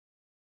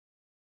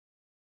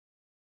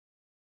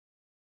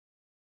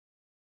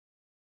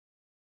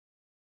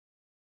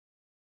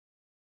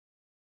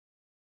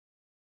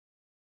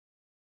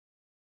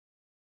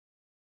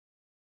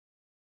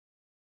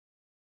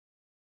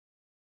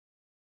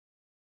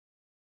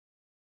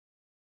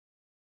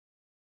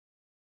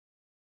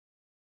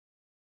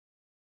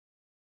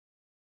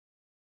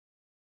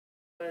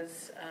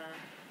was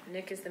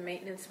Nick is the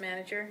maintenance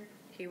manager.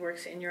 He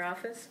works in your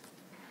office.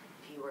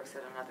 He works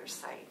at another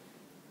site.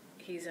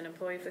 He's an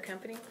employee of the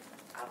company?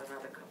 Of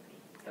another company.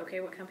 Okay,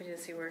 what company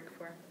does he work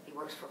for? He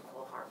works for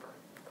Cole Harbor.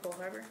 Cole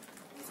Harbor?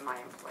 He's my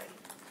employee.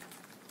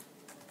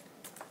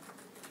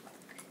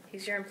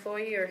 He's your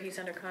employee or he's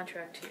under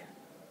contract to you?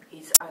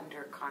 He's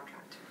under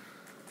contract.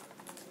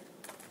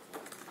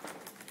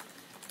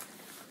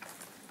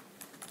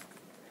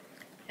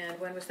 And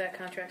when was that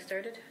contract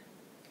started?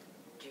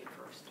 June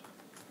 1st.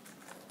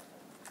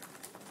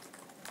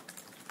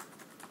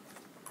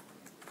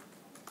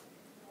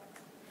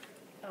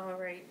 All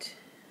right.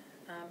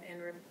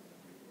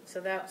 So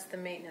that's the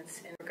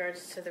maintenance. In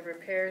regards to the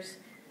repairs,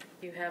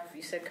 you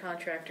said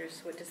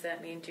contractors. What does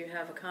that mean? Do you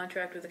have a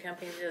contract with a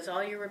company that does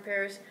all your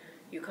repairs?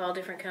 You call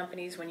different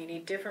companies when you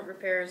need different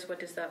repairs. What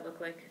does that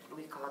look like?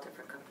 We call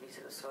different companies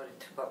to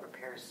what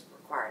repairs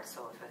required.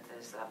 So if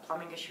there's a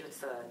plumbing issue,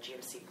 it's a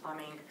GMC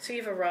plumbing. So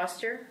you have a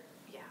roster?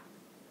 Yeah.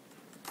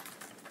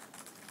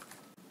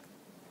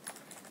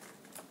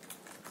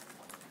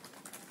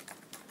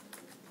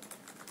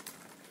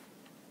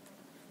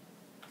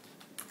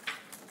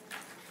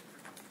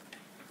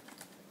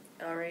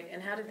 All right.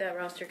 And how did that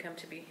roster come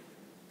to be?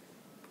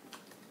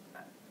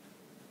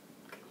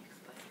 Can you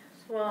explain?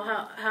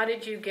 Well, how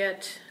did you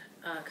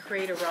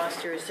create a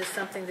roster? Is this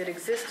something that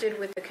existed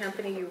with the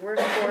company you work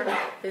for?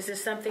 Is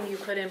this something you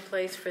put in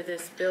place for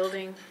this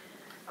building?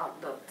 No,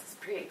 it's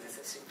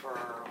pre-existing for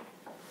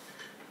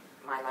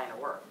my line of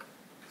work.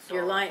 So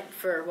Your line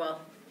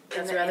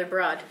that's rather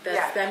broad.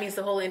 That means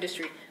the whole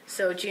industry.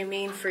 So do you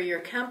mean for your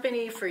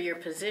company, for your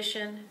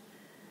position?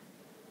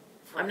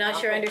 I'm not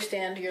sure I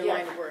understand your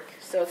line of work.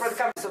 So for the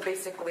company, so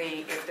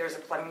basically, if there's a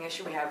plumbing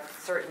issue, we have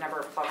a certain number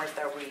of plumbers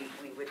that we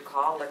would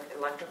call. Like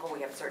electrical,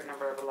 we have a certain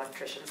number of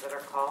electricians that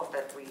are called,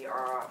 that we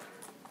are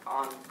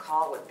on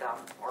call with them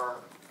or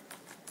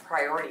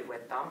priority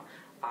with them.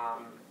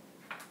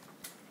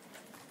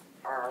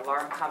 Our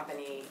alarm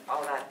company,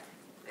 all that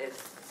is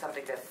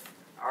something that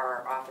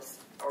our office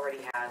already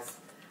has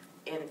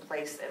in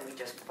place, and we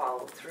just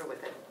follow through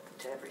with it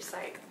to every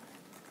site.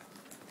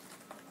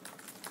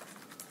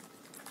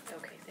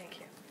 Okay, thank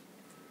you.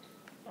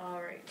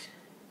 All right.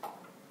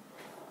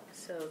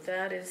 So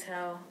that is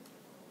how.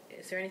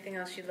 Is there anything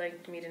else you'd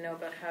like me to know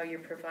about how you're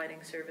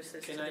providing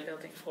services to the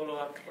building? Can I follow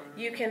up?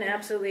 You can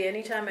absolutely.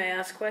 Anytime I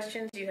ask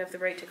questions, you have the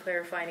right to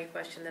clarify any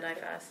question that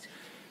I've asked.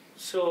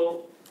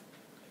 So,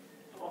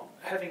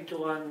 having to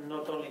run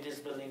not only this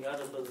building,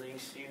 other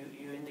buildings,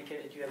 you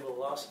indicated you have a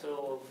roster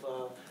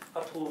of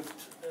approved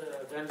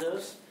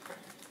vendors,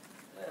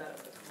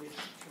 which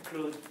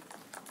include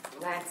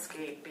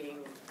landscaping,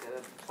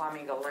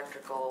 plumbing,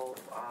 electrical,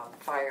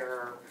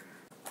 fire,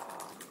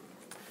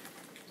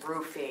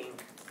 roofing,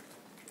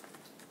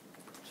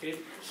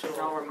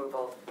 snow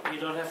removal. You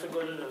don't have to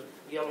go to the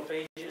yellow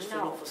pages to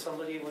look for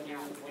somebody when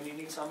you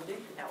need somebody?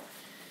 No.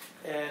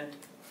 And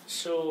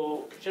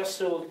so, just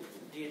so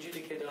the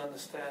adjudicator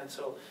understands,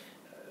 so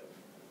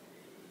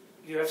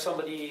you have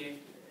somebody,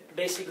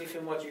 basically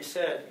from what you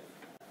said,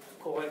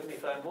 correct me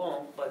if I'm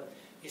wrong, but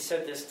you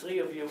said there's 3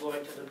 of you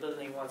going to the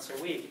building once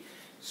a week.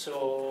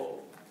 So,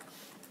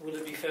 would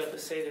it be fair to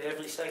say that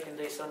every second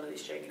day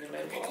somebody's checking the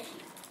mailbox?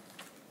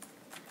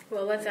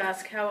 Well, let's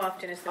ask, how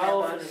often is the How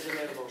mailbox? often is the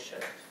mailbox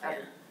checked?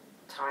 Every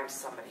time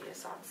somebody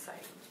is on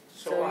site.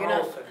 So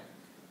how often?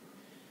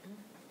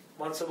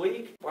 Once a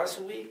week? Twice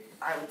a week?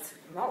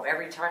 No,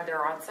 every time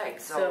they're on site.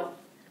 So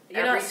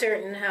you're not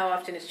certain how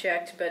often it's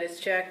checked, but it's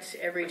checked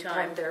every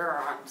time they're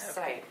on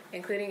site.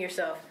 Including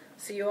yourself.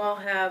 So you all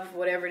have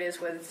whatever it is,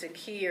 whether it's a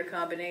key or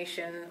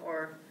combination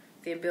or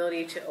the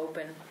ability to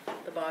open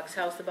the box.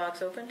 How's the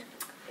box opened?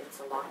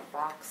 It's a locked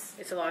box.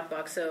 It's a locked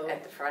box, so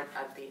at the front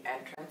of the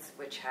entrance,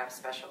 which have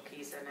special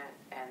keys in it,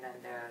 and then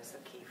there's a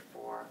key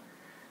for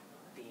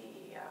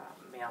the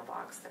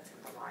mailbox that's in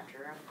the laundry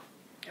room.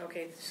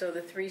 Okay, so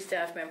the 3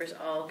 staff members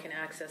all can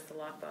access the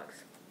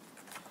lockbox.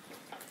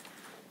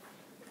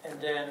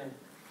 And then,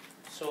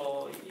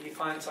 so you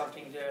find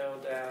something there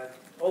that,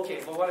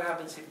 okay, but what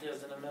happens if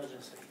there's an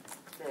emergency?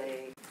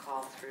 They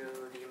call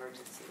through the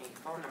emergency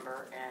phone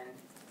number, and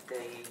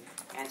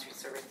the answering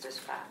service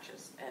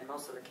dispatches. And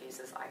most of the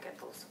cases, I get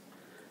those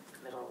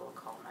middle of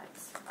the call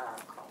nights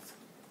calls.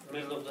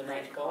 Middle of the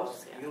night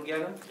calls? Yeah. You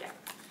get them? Yeah.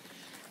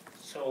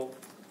 So,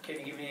 can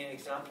you give me an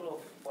example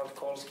of what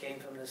calls came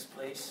from this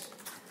place?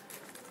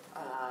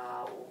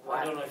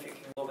 I don't know if you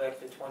can go back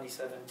to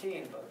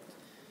 2017, but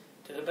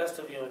to the best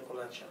of your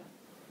recollection.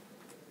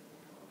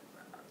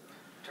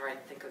 Trying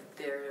to think of,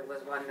 there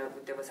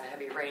was a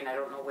heavy rain, I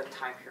don't know what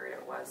time period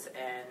it was,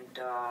 and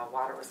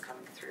water was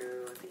coming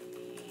through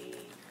the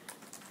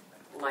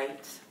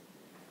light.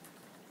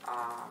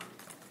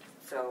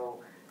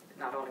 So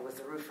not only was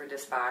the roofer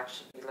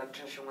dispatched, the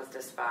electrician was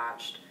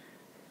dispatched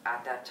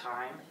at that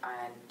time,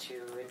 and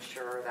to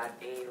ensure that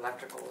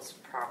electrical was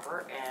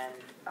proper, and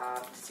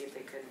to see if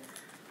they could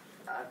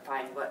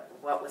find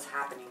what was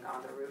happening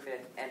on the roof.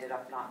 It ended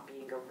up not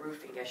being a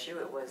roofing issue,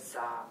 it was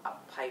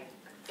a pipe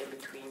in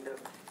between the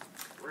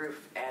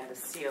roof and the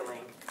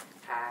ceiling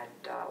had,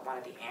 one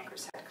of the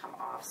anchors had come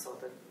off, so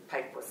the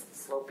pipe was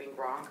sloping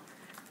wrong,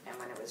 and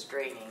when it was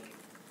draining,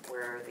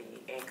 where the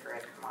anchor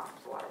had come off,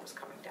 the water was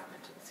coming down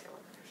into the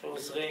ceiling. So it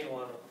was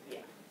rainwater.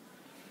 Yeah.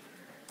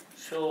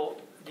 So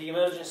the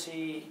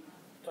emergency,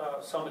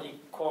 somebody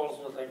calls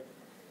with like,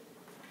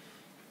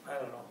 I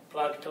don't know,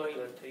 plugged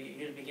toilet,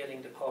 you'll be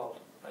getting the call,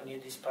 and you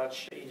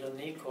dispatch either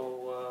Nick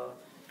or...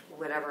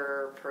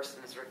 Whatever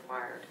person is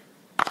required.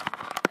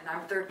 And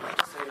I'm third,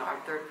 just so you know, I'm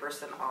third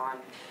person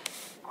on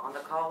the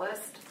call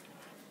list.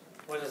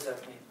 What does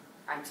that mean?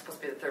 I'm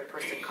supposed to be the third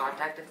person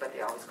contacted, but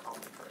they always call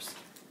me first.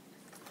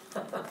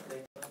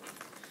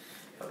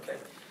 Okay.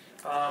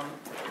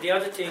 The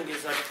other thing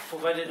is I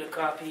provided a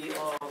copy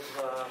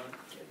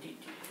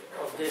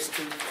of this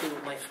to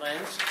my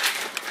friends.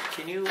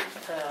 Can you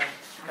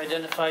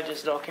identify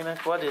this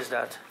document? What is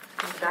that?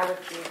 That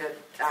would be the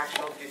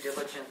actual due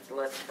diligence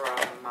list from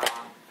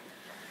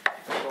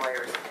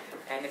lawyers.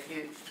 And if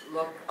you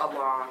look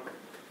along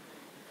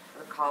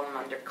the column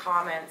under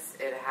comments,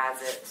 it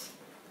has it.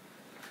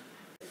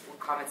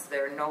 Comments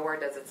there. Nowhere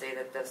does it say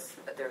that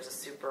there's a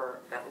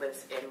super that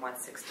lives in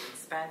 116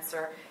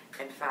 Spencer.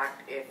 In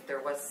fact, if there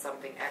was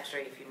something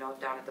extra, if you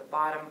note down at the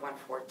bottom,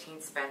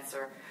 114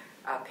 Spencer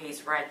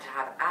pays rent to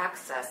have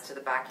access to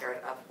the backyard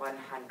of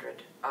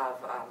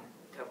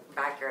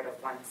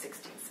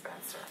 116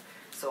 Spencer.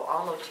 So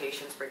all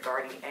notations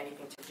regarding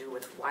anything to do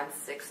with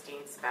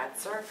 116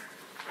 Spencer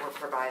were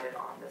provided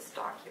on this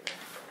document.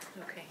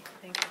 Okay,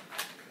 thank you.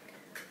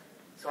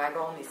 So I've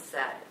only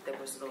said there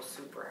was no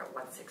super at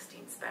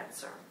 116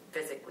 Spencer.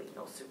 Physically,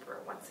 no super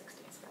at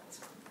 116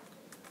 Spencer.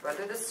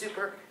 Whether the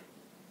super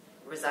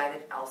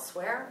resided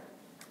elsewhere,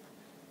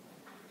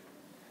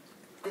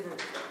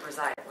 didn't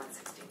reside at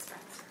 116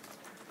 Spencer.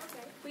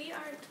 Okay. We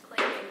aren't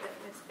claiming that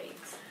Ms.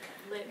 Bates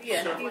lived Yeah,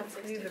 at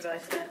 116 you've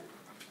advised that.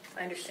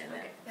 I understand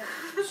that. Yeah.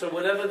 So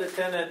whatever the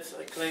tenants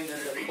claimed in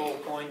the 4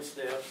 points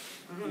there,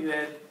 you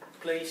had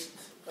placed...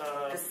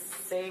 The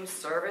same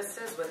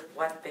services with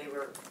what they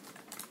were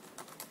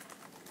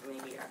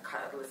maybe,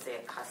 let's say,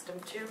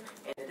 accustomed to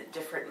in a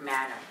different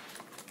manner.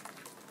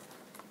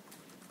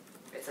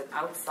 It's an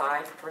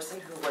outside person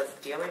who was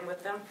dealing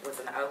with them, was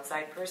an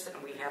outside person.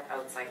 We have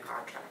outside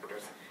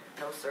contractors.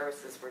 No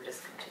services were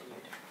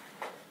discontinued.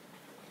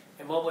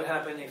 And what would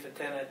happen if a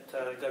tenant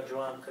got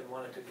drunk and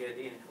wanted to get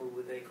in? Who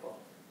would they call?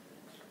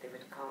 They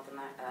would call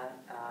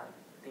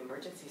the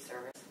emergency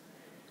service,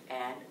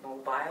 and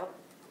mobile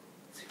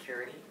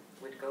security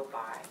would go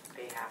by.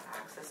 They have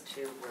access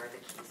to where the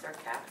keys are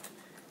kept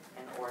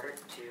in order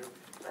to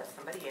let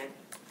somebody in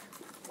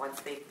once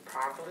they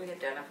properly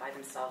identify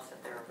themselves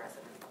that they're a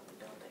resident of the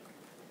building.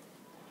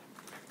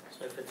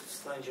 So if it's a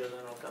stranger,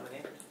 they're not coming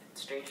in?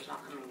 Strangers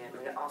not coming in.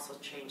 We also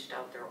changed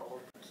out their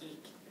old key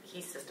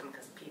system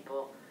because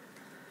people,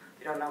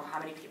 we don't know how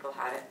many people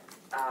had it,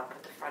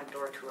 put the front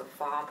door to a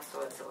fob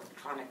so it's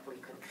electronically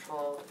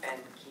controlled,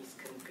 and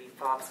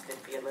fobs can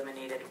be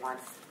eliminated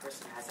once the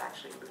person has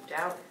actually moved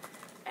out,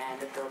 and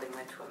the building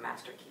went to a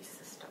master key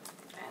system,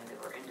 and there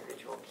were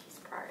individual keys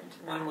prior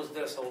to that. When was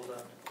this all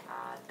done?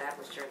 That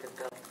was during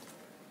the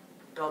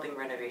building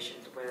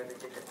renovations, where they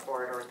did the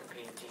corridors, the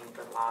painting,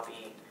 the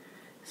lobby,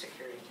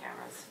 security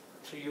cameras.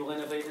 So you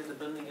renovated the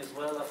building as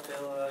well after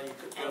you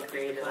And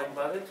created time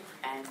about it?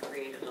 And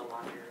created a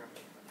laundry room.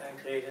 And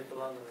created the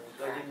laundry room.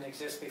 That Correct. didn't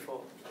exist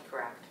before.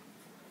 Correct.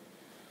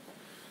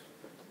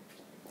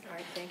 All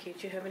right, thank you.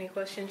 Do you have any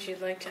questions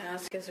you'd like to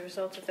ask as a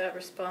result of that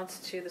response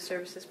to the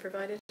services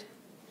provided?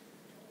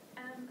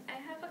 I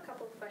have a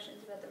couple of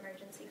questions about the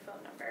emergency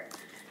phone number.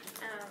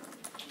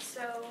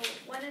 So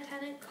when a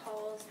tenant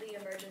calls the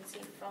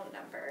emergency phone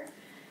number,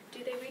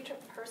 do they reach a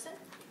person?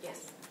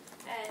 Yes.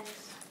 And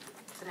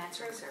It's an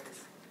answering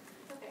service.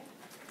 okay.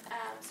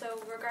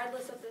 So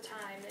regardless of the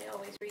time, they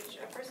always reach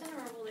a person,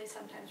 or will they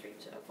sometimes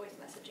reach a voice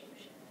messaging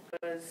machine?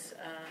 Because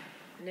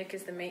Nick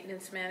is the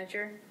maintenance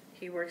manager.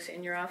 He works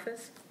in your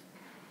office.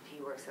 He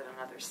works at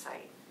another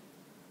site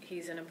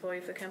He's an employee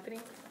of the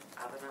company.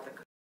 of another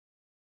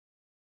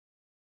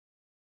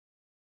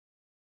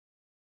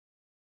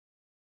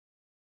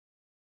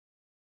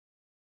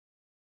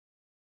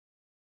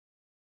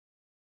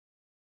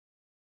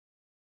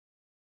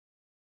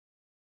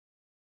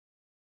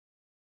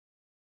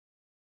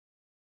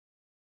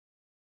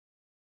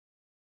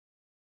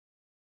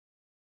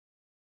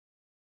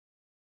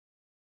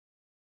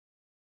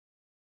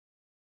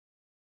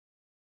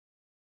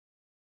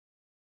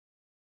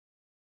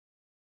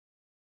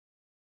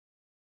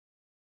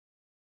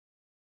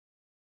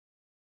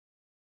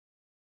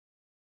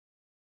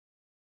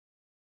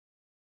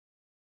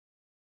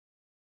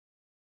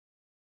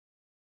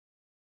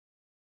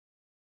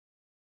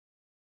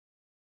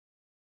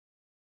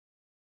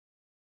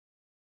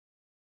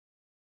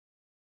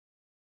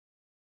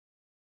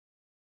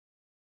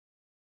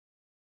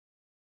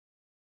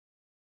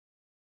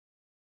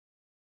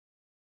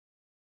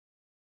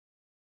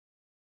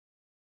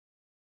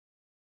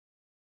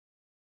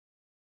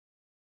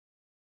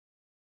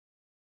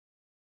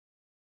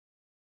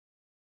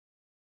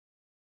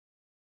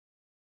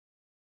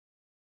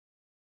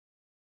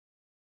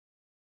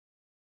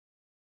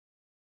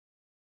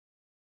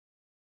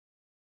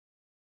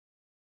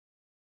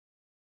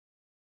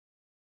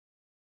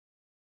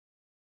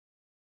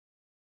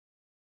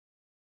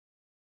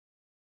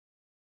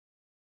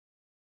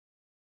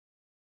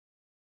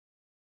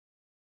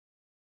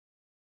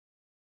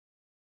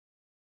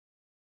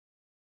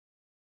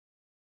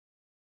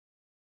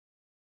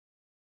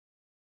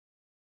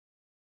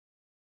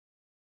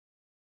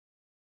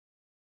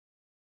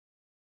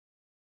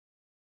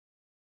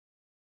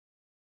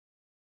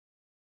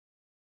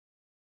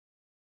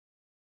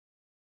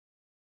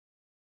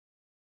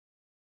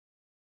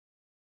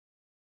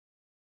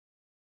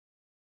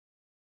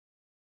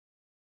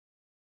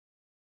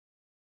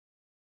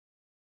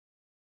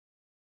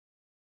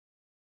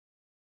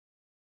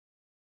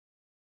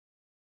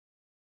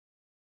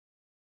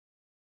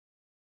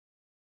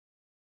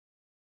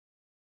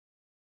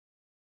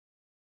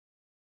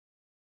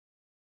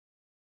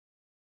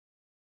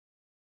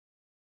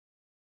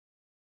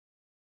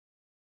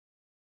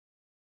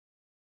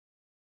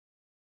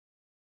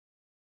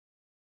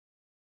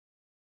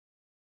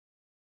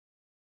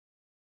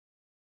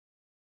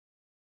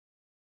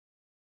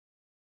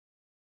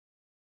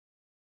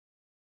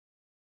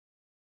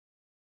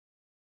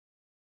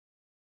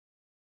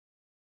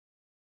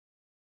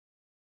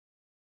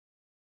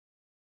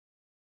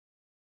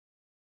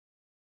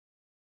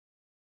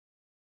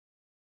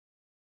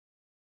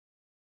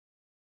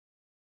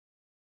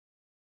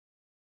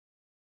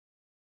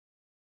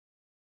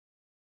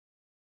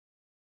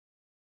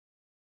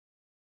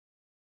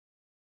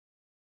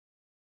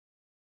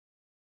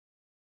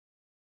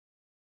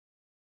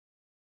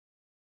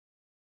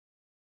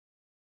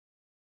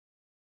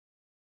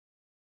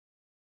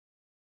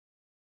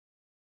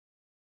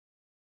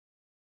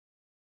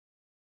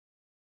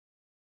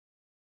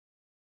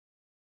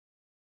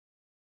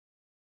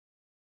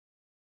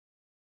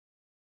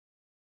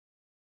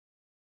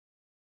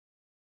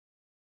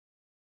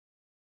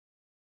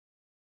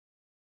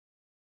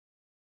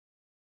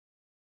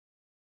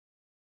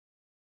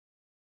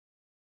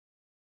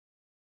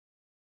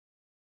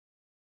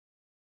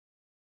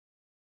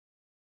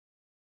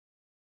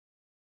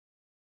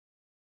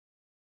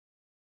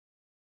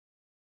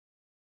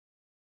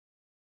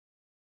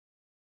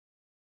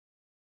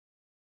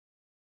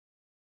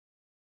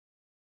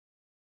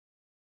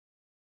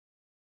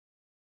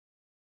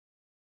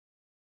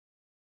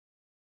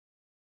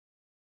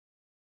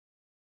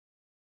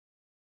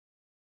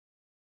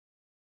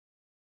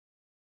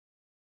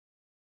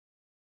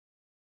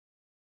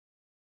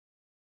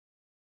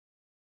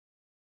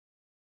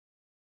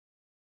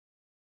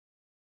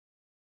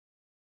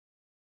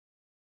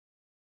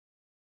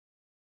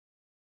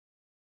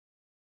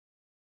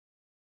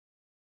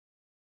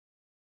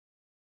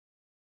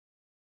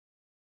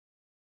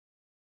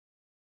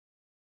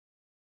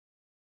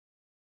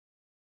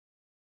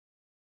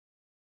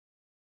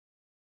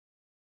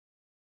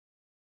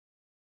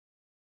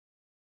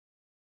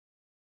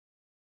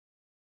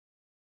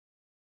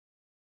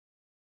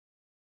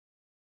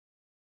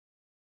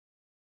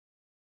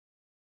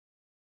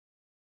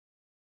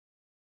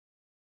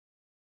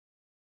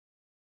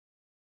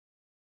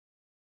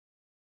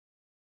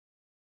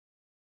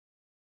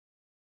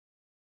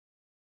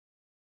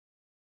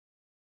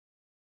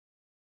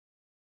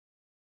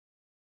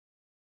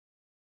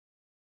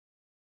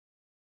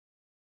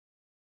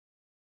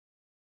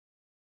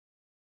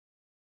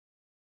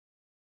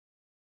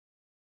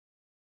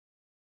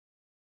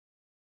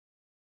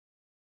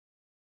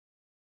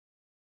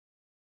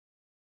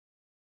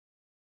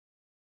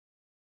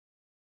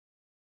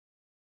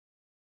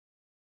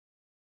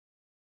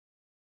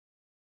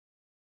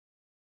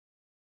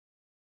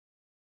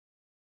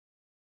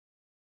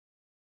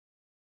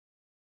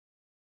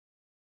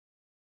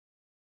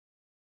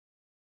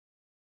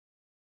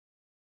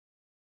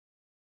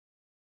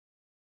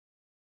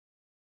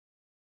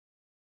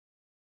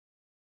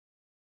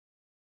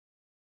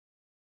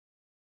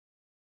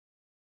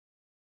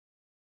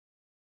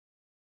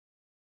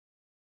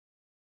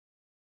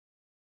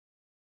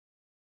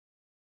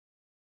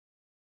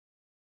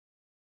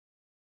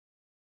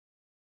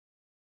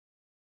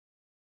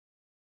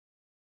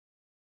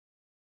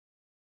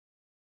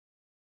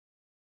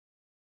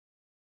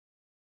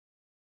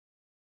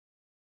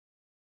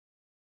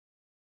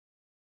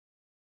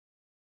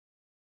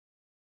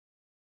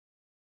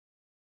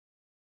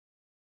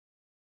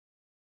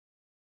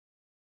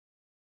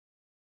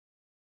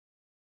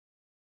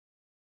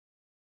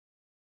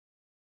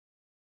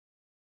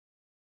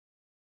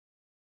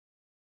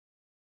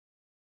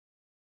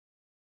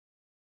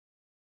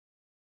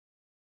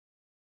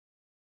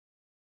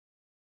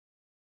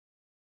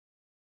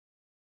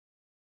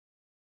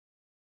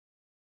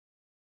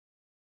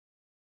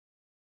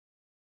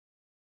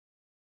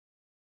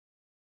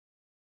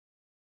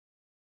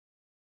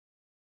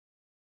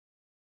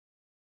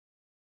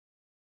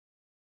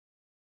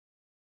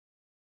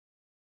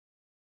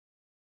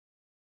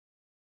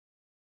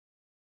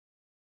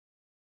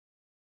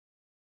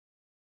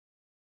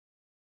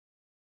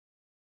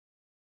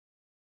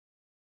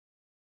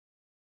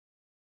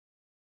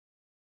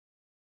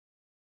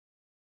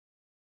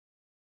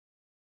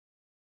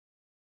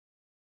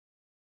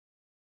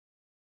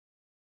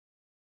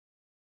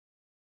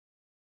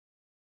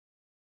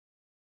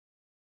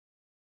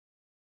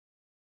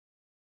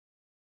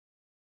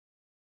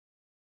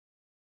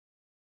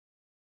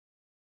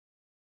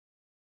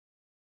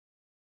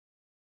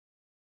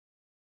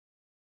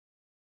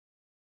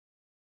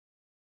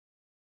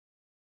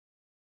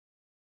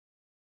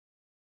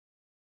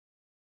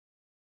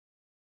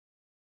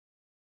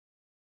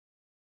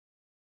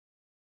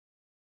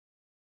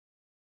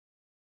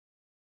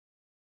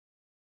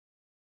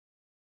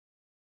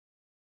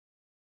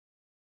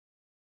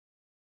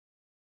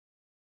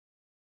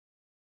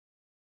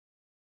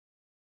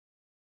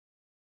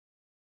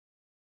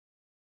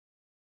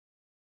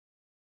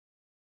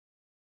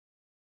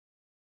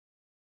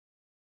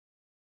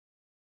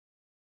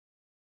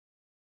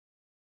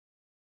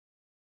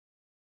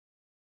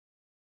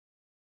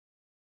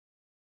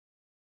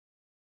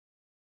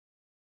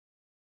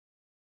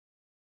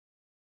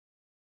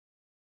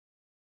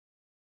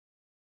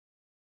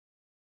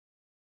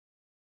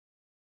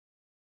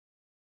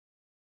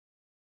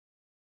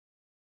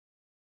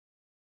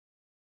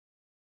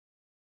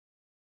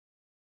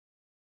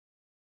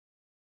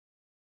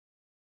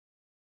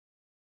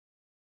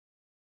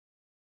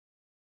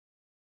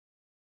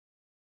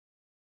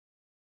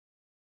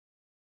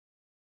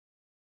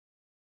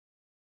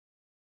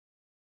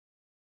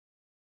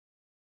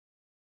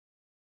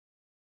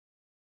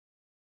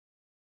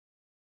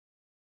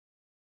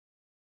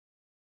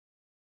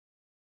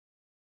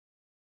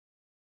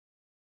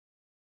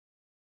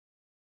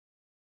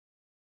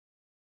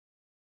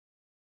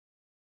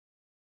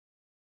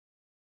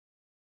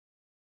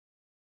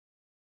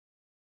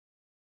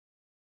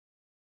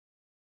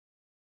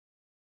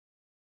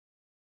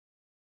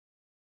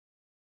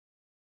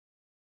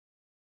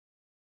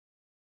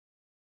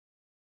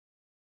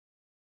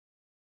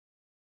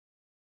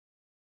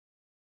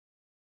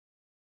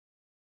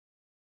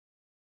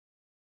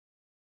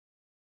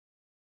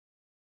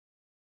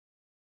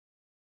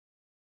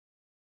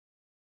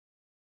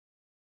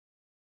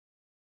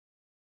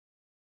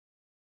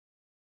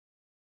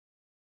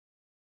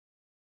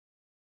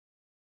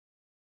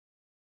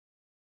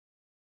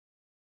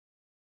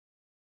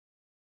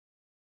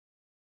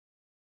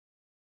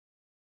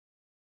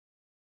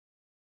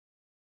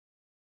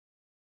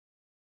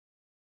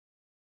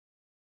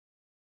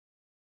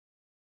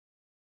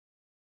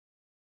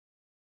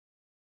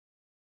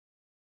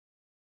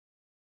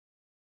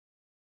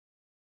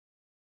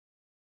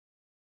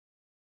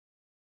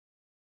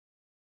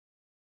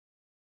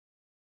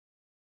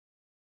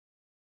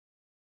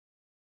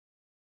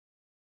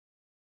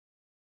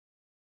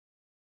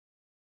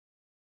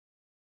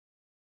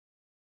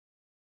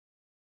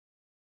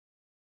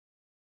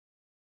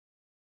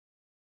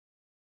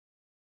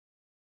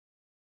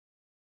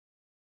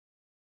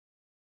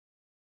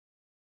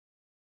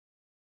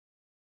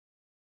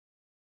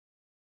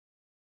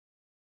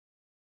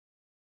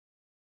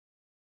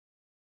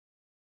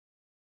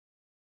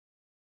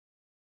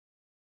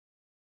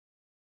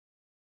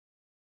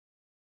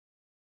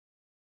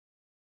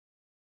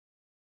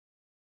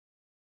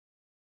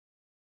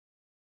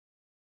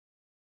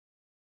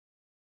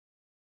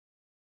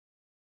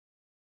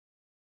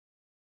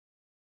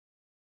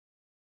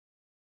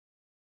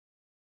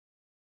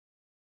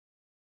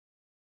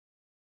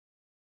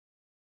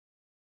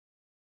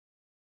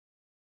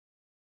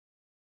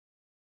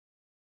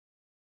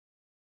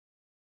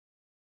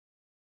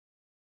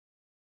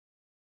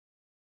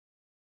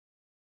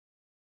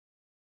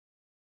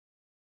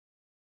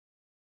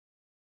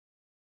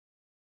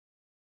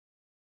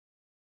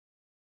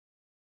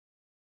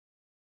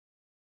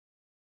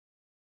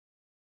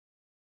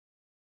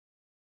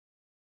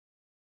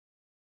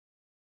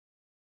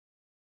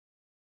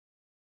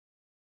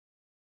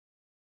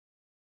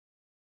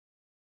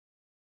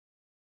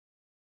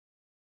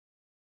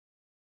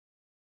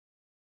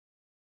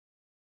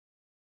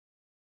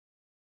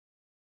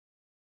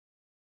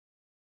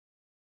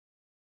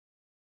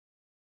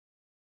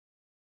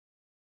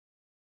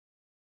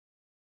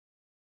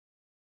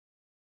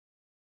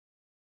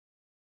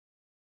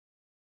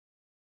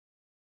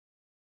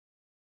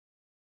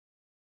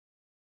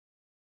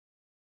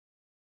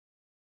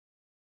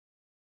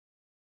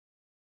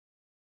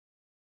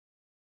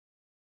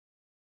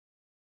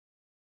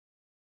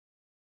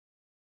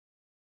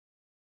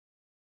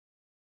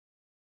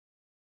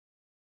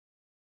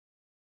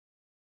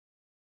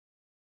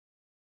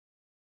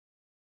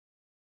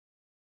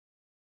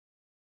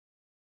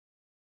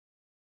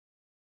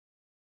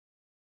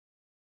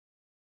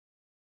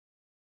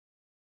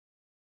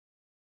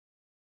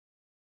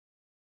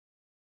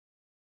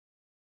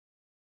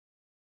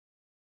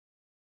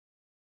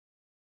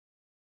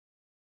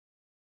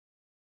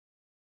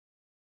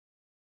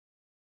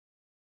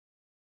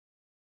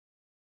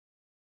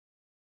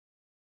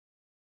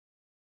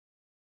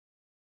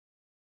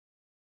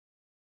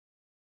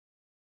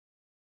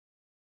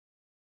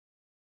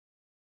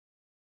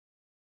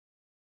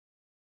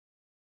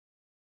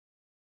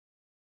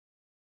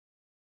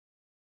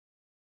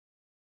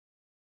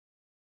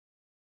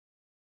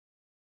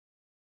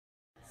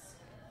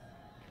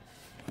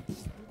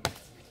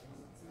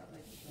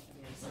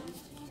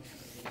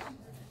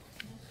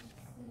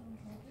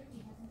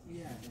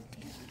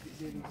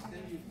they will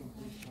send you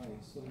complete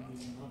price, so you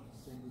will not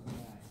send it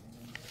back.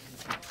 And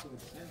if it's too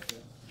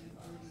expensive,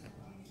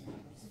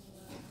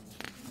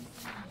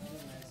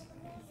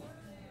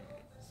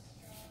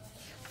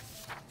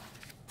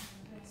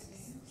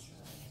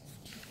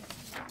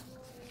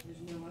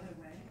 There's no other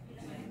way.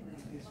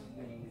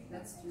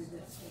 That's through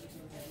this.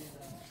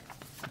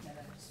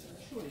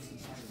 sure it's a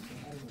pattern, but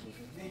I don't know,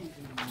 but maybe you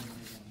can do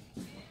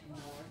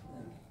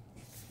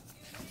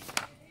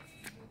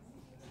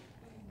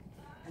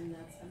And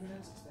that's, I mean, I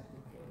was expecting.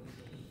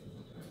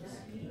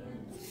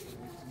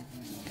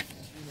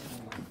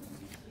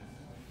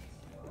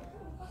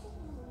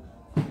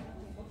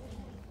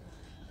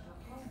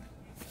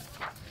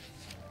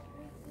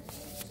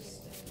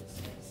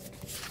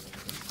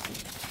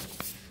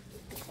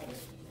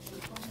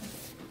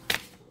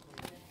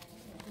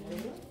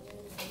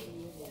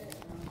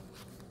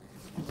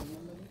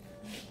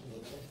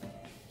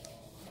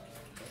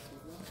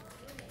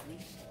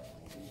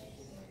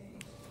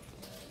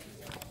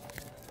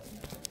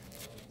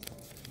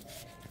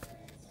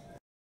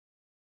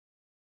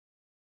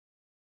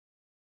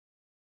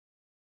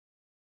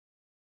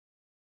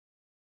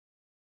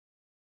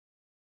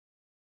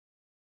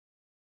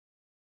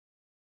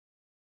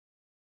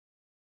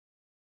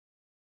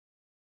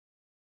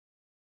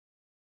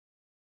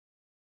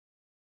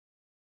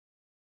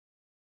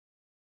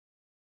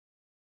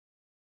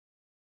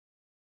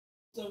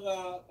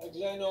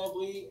 Glenn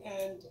Aubrey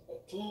and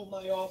to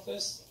my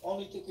office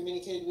only to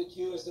communicate with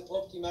you as the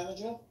property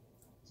manager?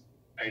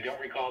 I don't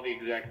recall the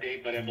exact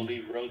date, but I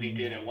believe Rosie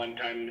did at one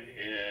time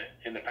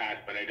in the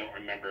past, but I don't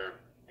remember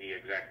the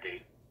exact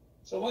date.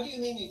 So what do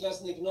you mean he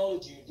doesn't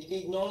acknowledge you? Did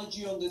he acknowledge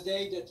you on the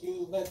day that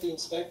you met the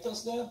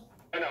inspectors there?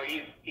 No,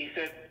 he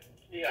said,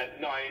 yeah,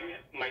 no,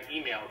 my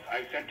emails.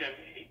 I've sent him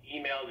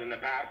emails in the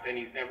past, and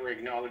he's never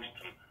acknowledged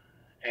them,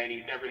 and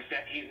he's never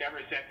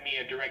sent me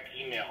a direct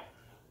email.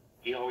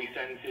 He always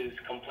sends his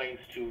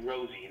complaints to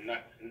Rosie,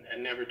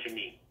 and never to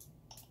me.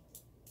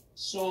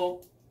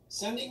 So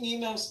sending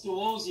emails to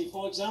Rosie,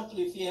 for example,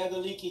 if he had a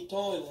leaky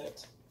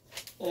toilet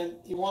and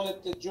he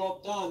wanted the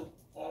job done,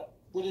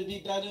 would it be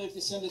better if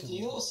he sent it to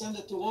you or send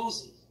it to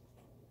Rosie?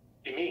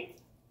 To me.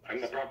 I'm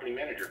the property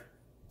manager.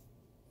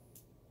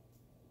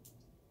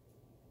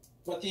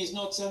 But he's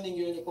not sending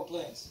you any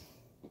complaints?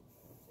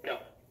 No.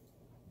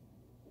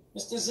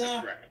 Mr.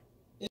 Zam, Correct.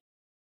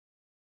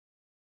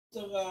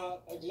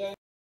 Mr. Glenn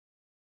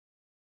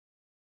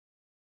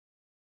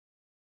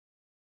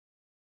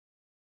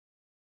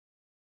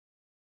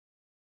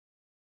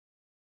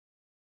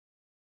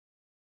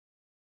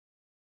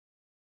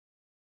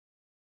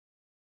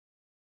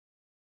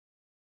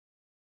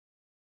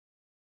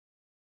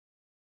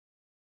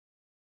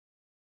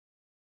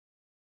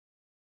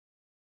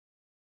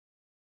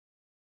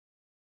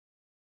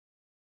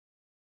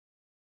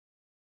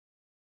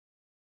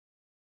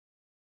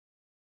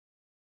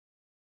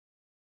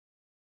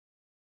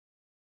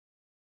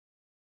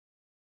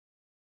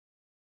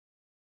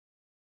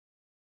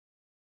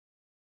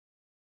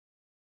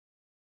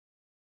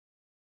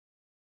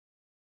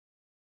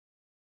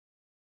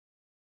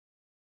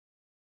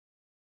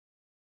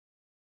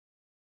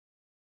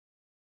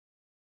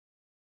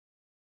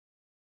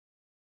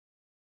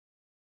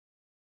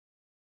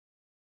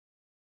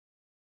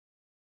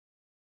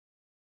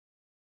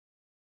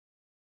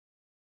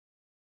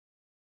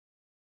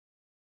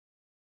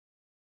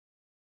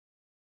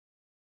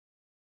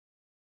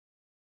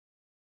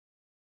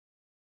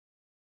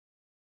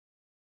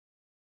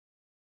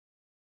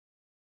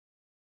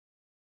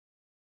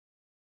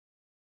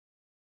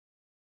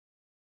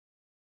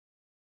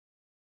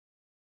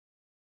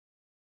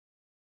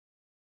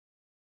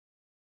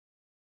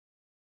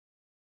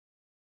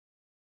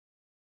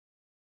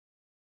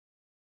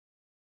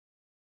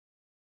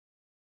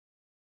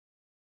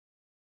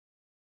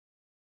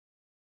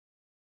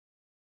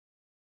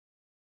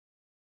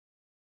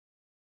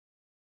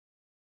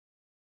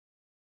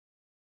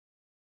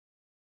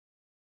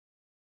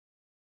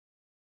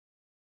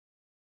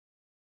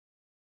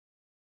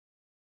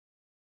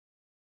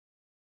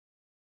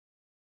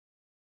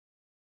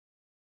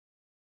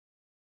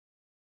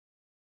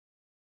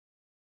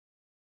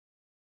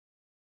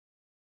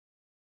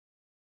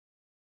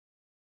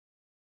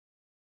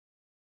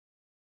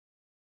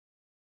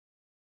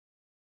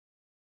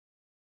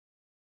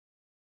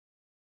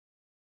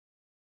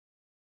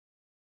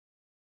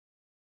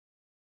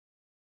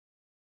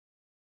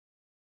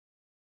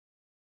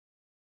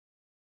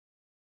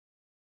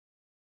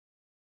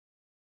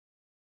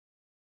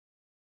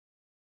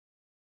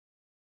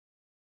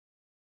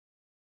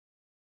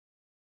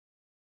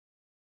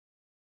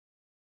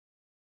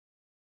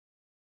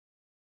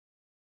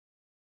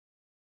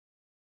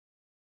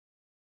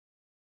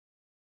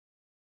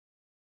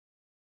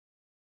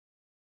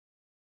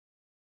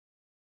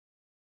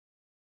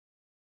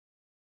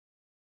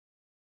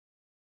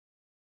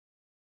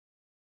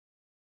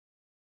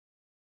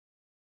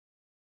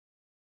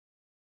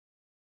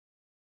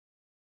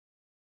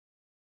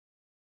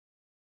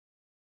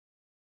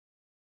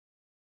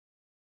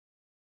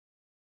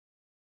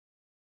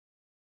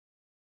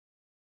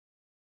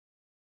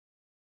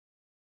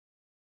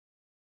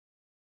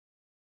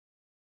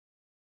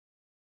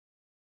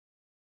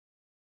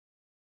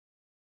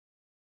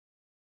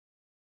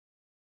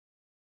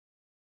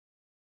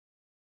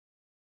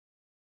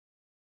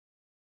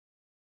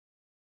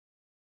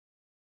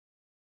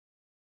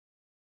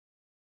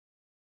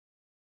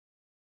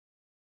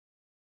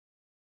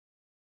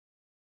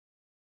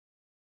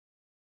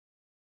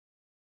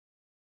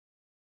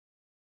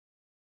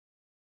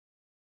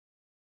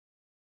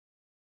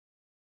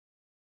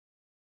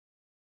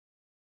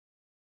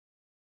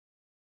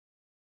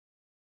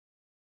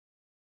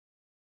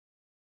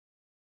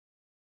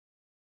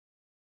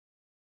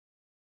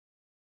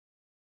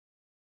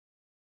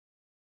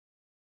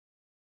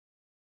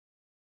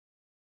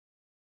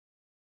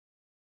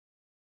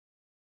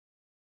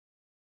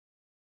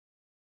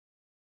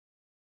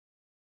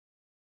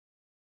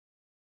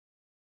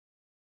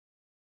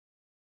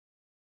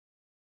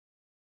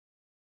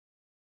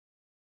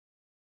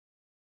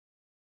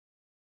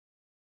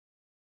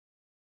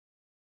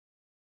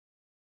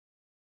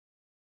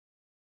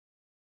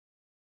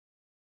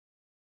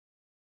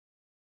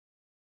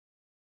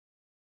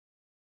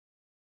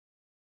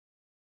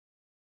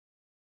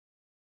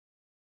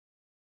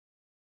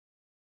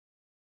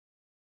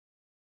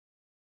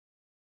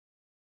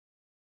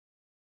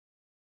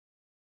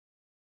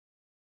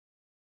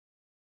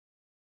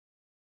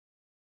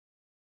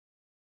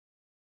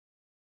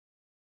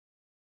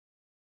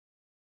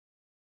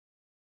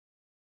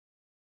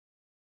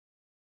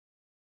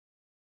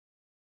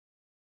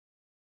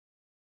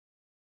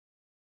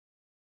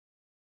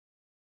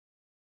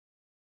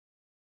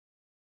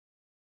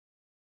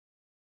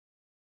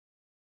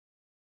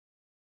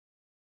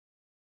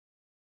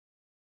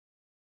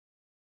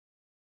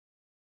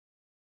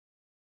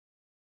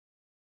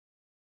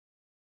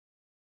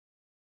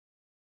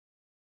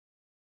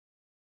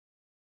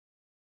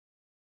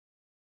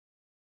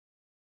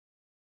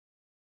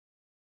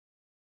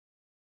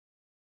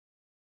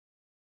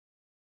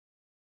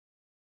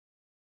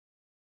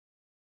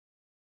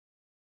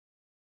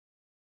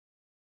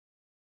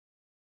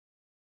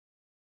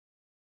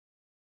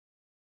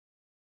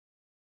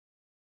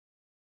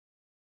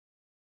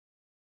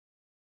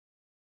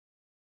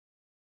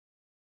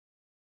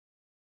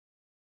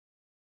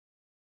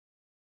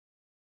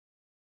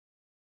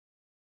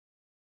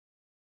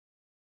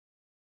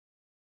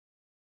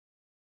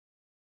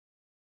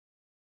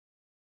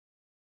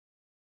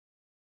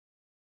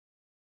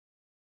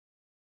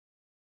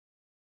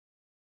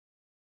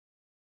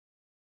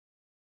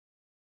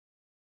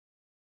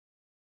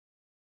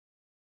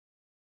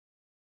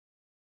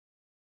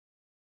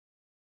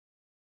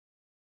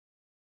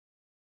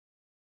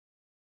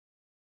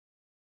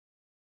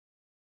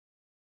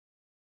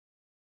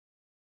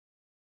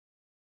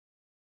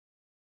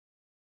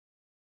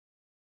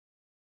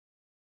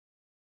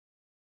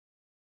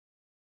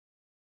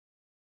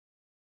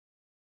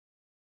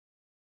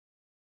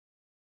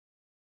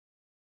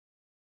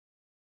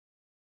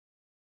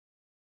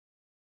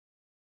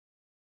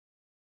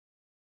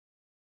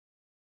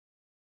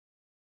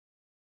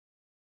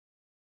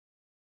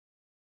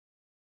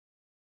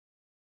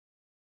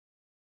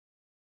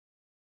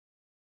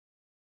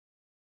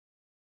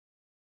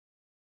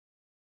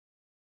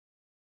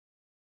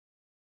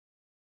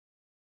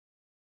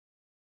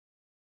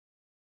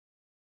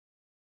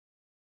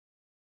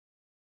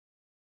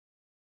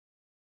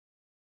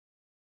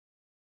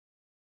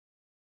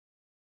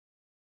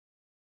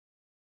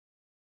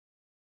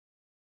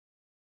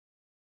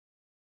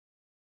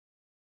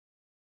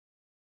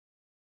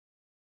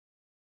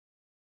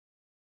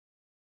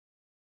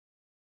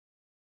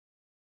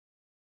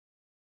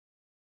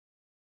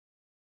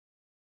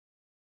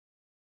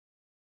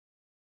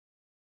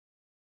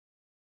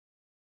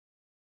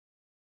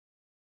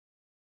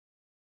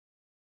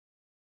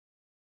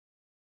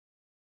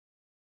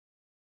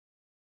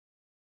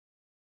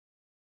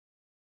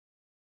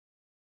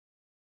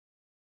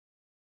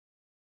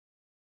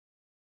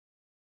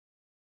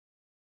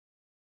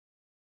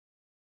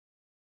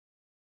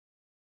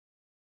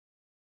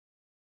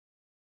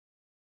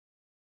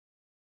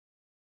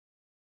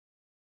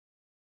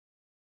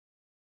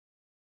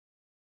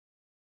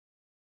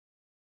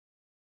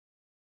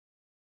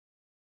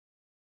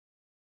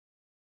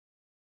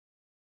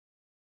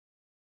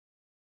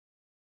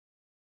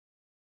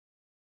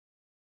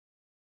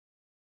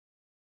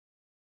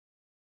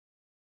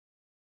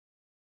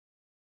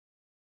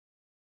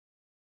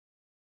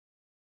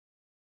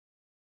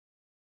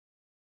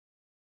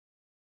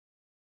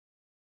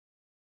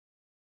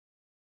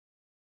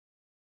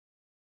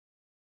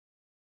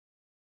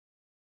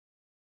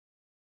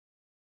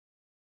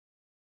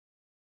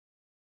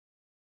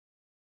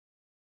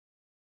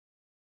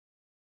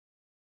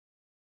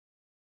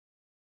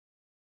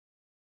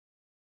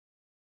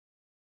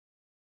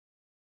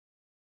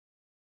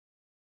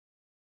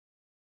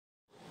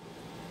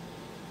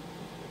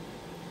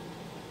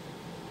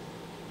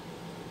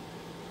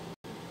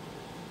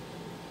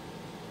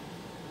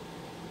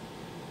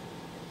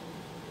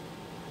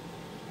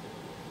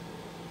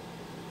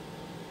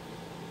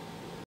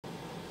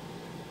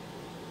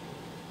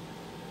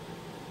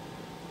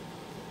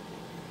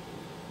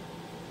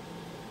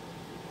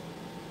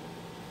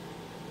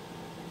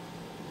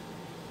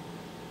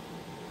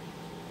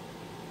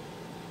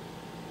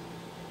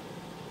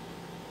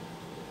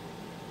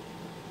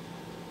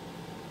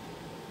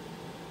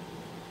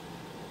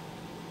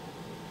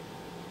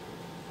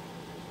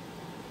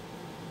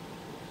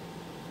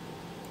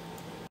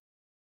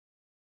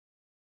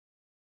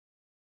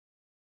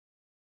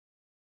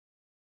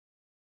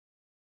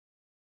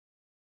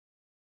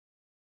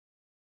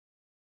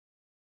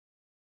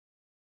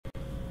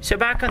So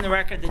back on the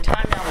record, the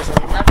time now is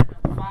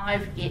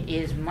 11:05. It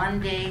is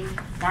Monday,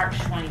 March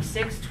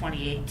 26,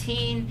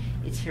 2018.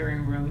 It's here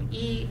in room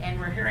E, and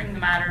we're hearing the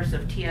matters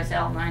of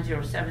TSL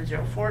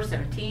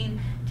 9070417,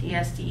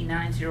 TST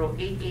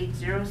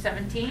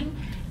 9088017,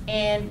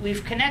 and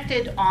we've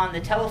connected on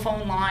the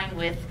telephone line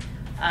with,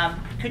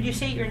 could you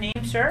say your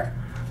name, sir?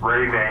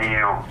 Ray Van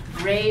Eno.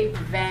 Ray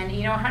Van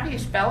Eno. How do you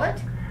spell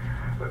it?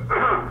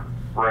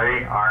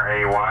 Ray,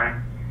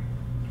 R-A-Y.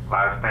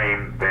 Last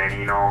name, Van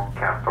Eno,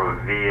 capital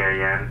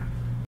Z-A-N.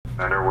 In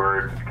other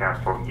words,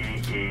 capital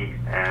E-E-N-O-O-G-H-E.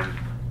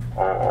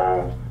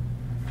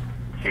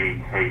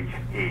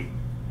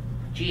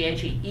 G-H-E.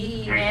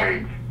 G-H-E,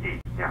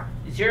 yeah.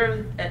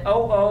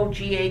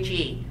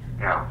 O-O-G-H-E.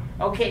 Yeah.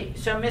 Okay,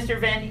 so Mr.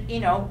 Van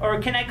Eno,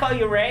 or can I call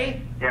you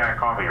Ray? Yeah,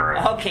 call me Ray.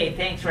 Okay,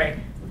 thanks, Ray.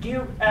 Do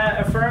you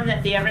affirm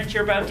that the evidence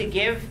you're about to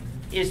give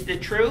is the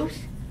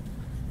truth?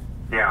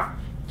 Yeah.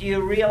 Do you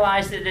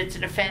realize that it's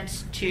an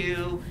offense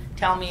to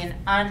tell me an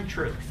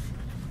untruth?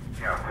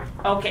 Yeah.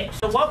 Okay,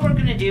 so what we're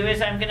going to do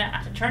is I'm going to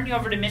turn you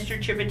over to Mr.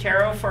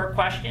 Chibitero for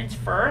questions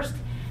first.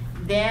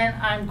 Then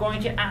I'm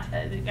going to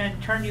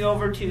turn you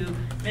over to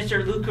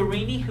Mr.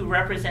 Lucarini, who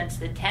represents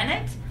the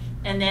tenant,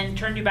 and then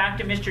turn you back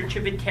to Mr.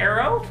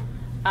 Chibitero.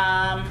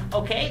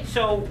 Okay,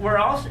 so we're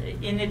also,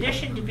 in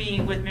addition to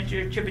being with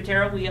Mr.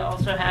 Chibitero, we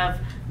also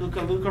have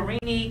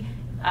Lucarini,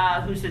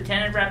 who's the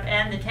tenant rep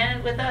and the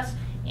tenant with us,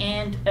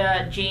 and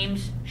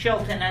James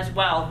Shilton as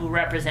well, who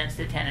represents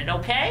the tenant,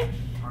 okay?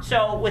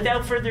 So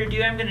without further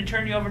ado, I'm going to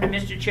turn you over to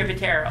Mr.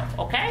 Chibitero,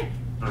 okay?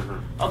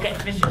 Mm-hmm. Okay,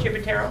 Mr.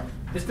 Chibitero.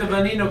 Mr.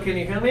 Van Eno, can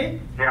you hear me?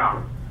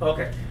 Yeah.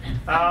 Okay.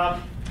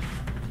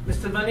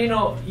 Mr. Van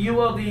Eno, you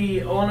are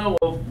the owner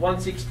of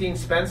 116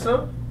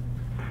 Spencer?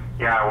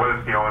 Yeah, I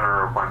was the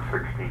owner of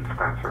 116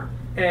 Spencer.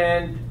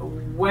 And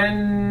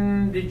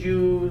when did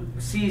you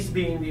cease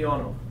being the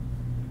owner?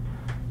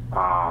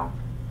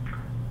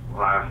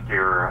 Last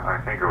year,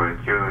 I think it was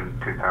June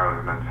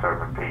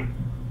 2017.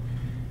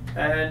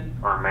 And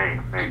or May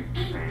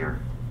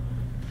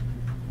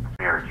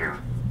or June.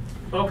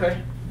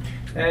 okay.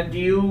 And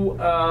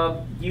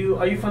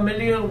are you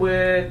familiar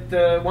with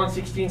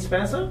 116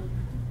 Spencer?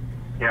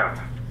 Yes.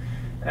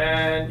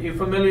 And you're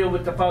familiar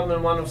with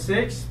apartment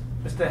 106,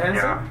 Mr.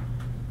 Hansen?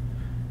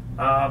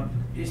 Yeah.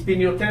 He's been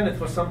your tenant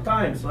for some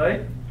time,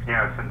 right?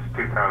 Yeah, since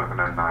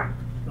 2009.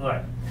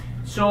 Right.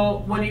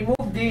 So when he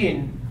moved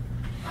in,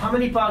 how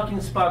many parking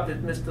spots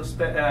did Mr.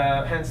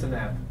 Hansen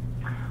have?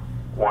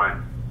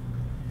 One.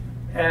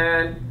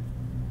 And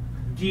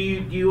do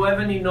you have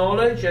any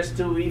knowledge as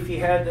to if he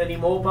had any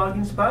more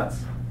parking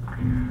spots?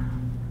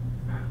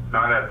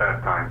 Not at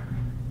that time.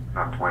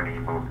 Not when he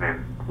moved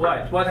in.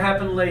 Right. What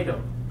happened later?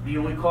 Do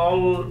you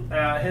recall him?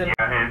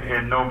 Yeah,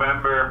 in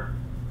November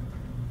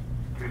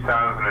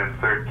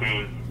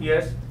 2013,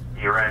 Yes.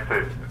 he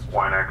rented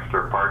one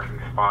extra parking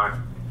spot.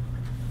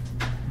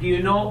 Do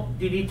you know,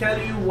 did he tell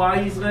you why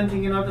he's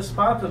renting another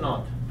spot or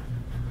not?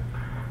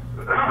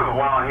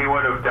 Well, he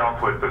would have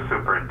dealt with the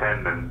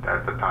superintendent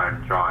at the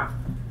time, John.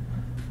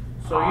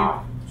 So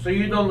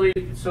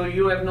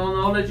you have no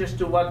knowledge as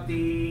to what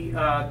the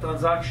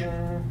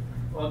transaction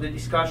or the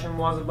discussion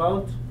was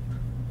about?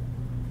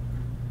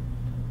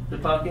 The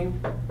parking?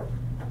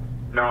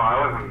 No, I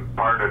wasn't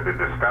part of the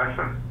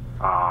discussion.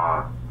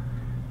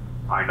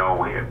 I know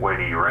when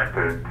he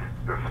rented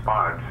the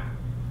spots,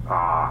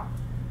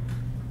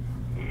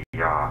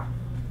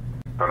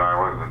 but I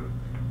wasn't.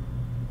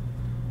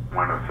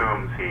 One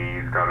assumes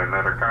he's got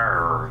another car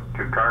or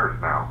two cars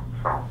now,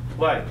 so.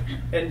 Right.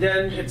 And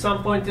then at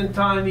some point in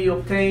time he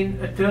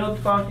obtained a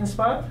third parking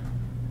spot?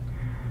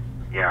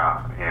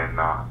 Yeah, in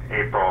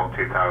April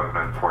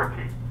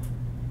 2014.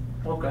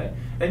 Okay.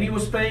 And he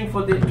was paying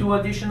for the 2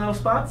 additional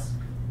spots?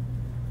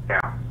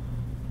 Yeah.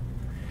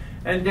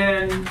 And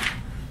then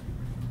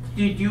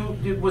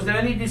was there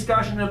any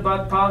discussion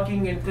about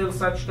parking until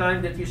such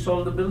time that you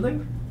sold the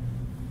building?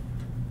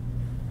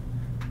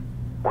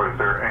 Was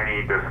there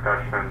any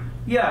discussion?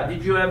 Yeah,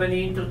 did you have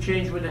any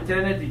interchange with the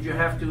tenant? Did you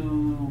have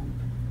to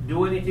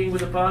do anything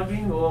with the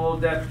parking or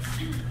that?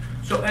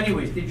 So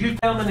anyways, did you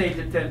terminate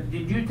the tenant?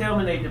 Did you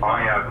terminate the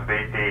parking? Oh yeah,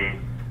 the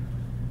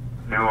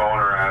new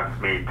owner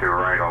asked me to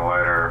write a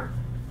letter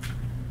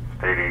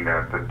stating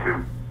that the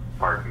 2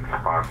 parking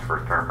spots were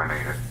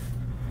terminated.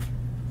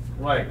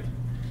 Right.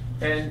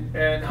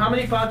 And how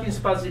many parking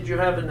spots did you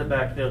have in the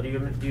back there? Do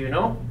you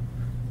know?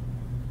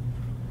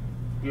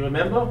 You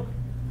remember?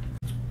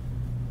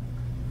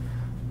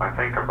 I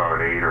think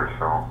about 8 or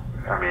so.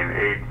 I mean,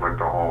 8 with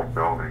the whole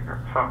building or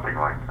something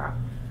like that.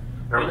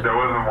 There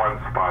wasn't 1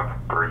 spot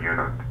per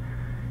unit.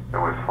 It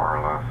was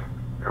far less.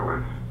 It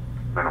was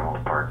minimal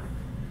parking.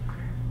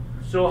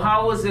 So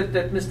how was it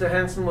that Mr.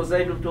 Hansen was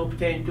able to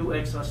obtain 2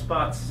 extra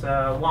spots,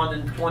 one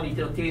in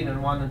 2013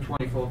 and one in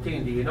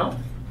 2014? Do you know?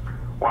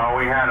 Well,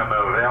 we had them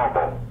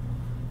available,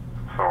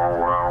 so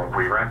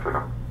we rented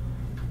them.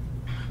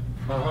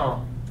 Uh-huh.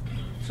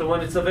 So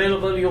when it's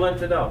available, you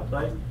rent it out,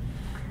 right?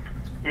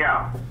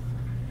 Yeah.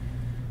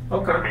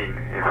 Okay. I mean,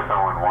 if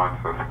someone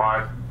wants a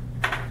spot,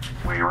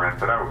 we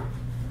rent it out.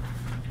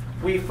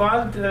 we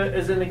filed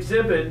as an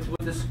exhibit with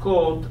this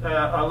court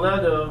a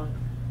letter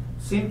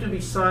seemed to be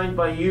signed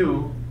by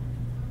you,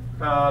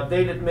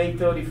 dated May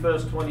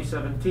 31st,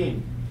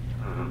 2017.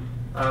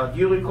 Do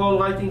you recall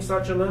writing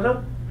such a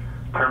letter?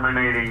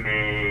 Terminating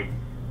the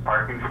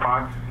parking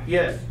spots?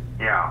 Yes.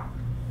 Yeah.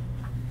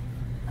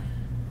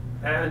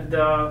 And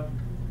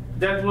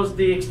that was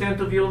the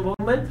extent of your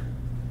involvement?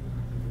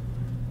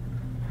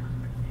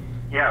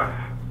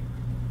 Yes.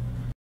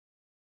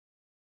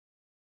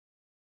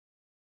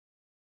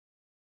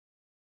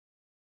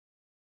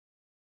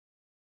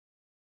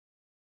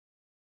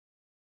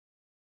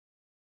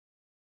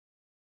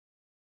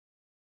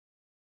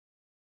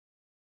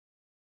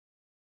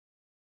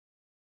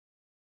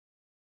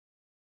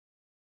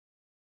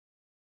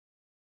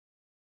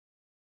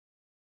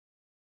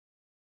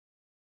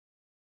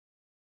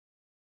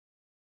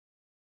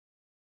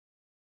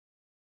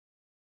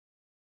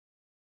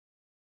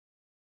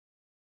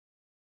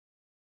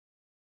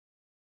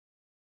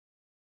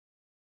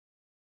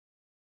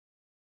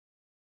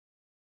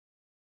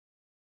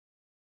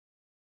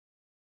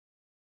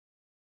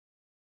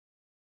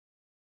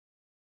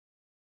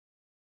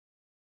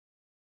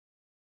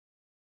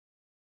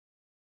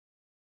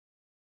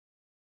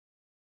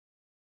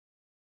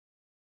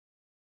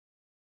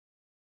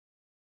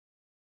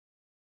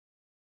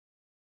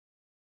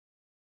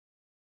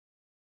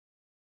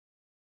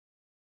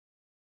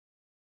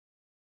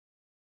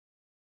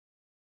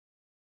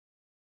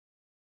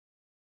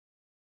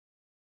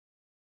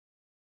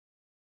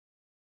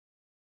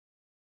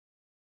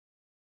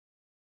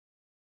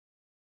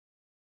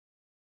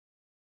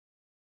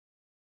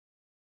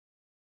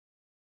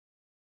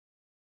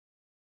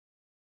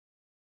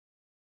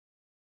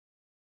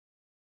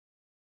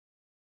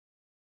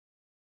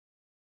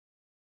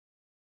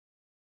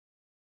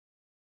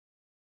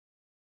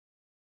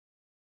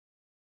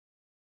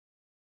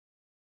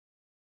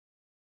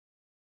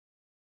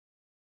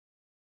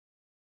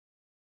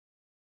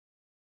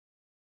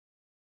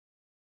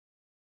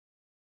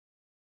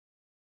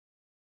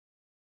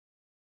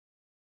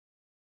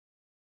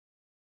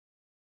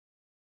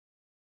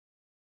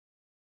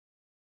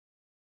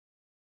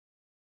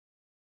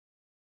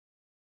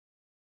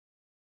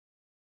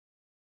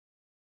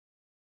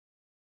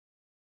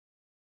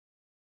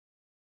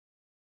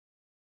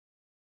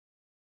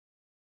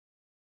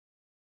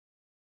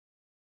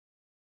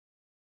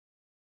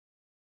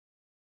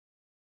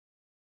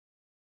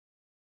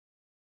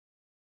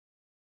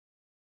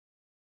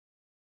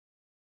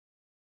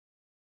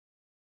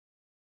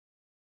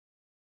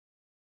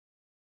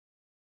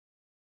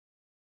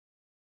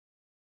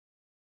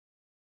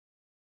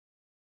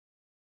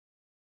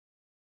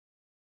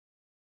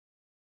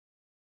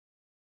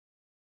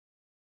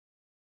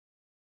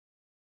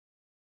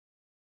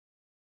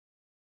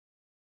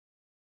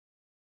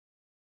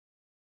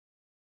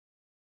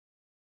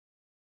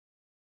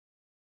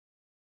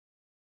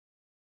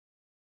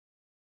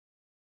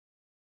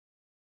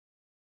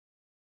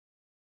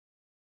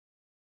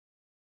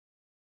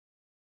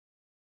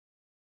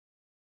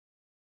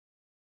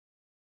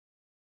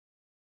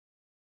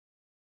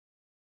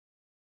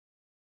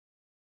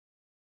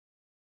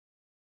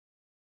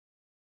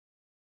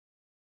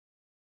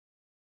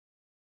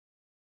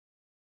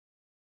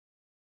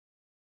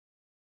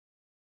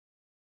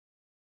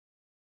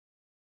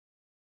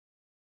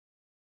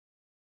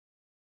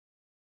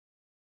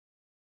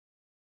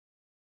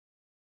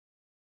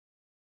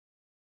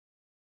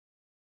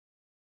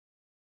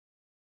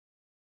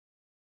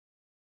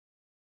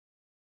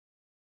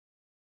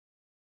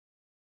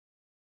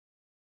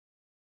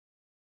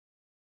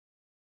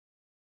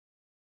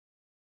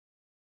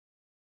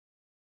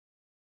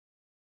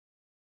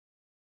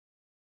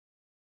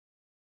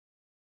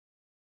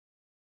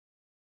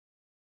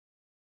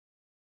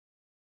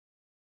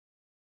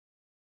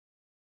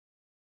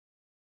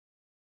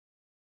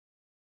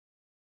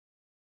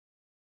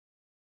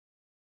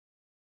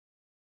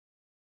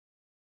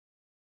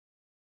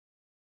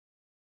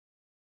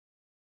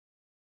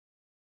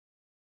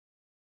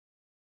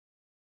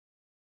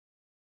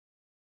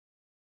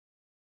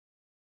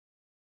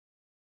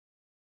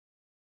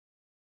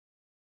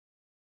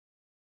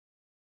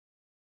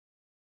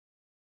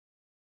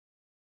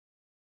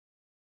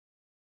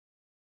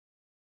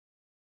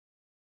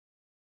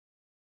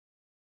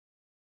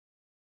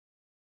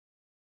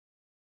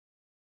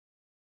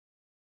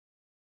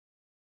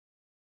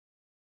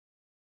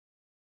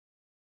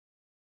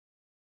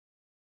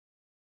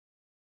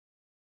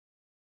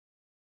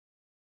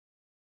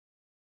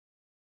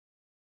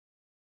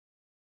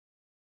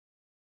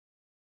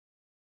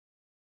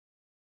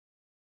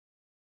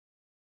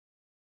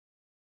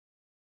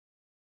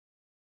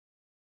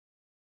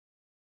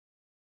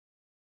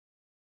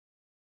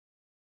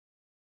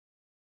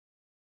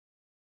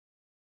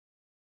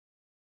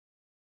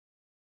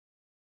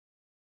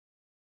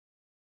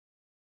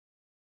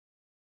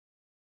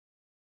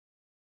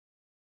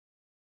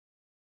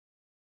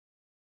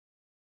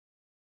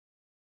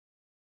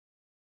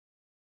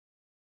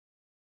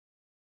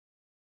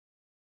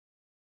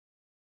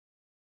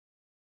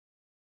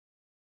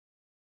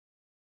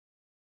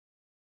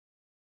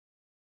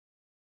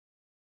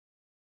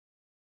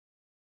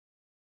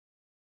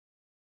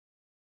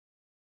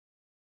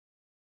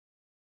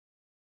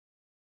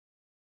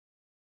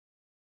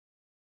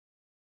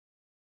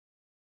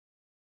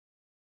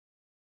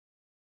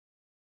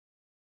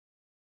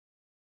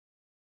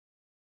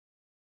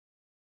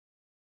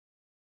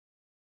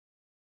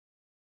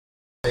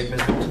 Take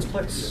Ms. Bolton's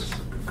place.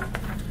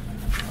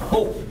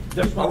 Oh,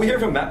 are we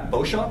hearing from Matt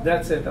Beauchamp?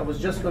 That's it. I was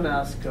just going to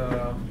ask.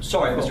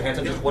 Sorry, Mr.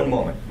 Hanson, just one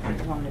moment.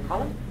 You want me to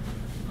call him?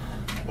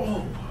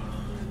 Oh.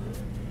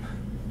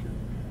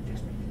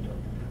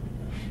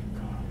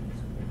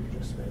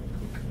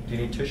 Do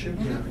you need tissue?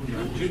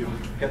 Yeah.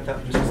 Get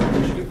that. Just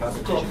tissue. You pass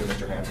the tissue to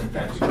Mr. Hanson.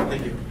 Thanks.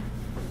 Thank you.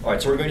 All right,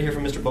 so we're going to hear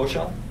from Mr.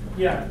 Beauchamp.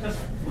 Yeah, just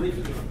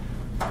briefly.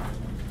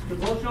 Mr.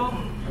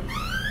 Beauchamp?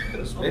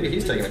 Maybe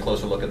he's taking a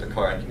closer look at the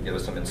car and can give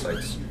us some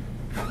insights.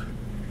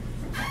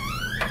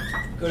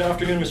 Good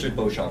afternoon, Mr.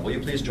 Beauchamp. Will you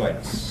please join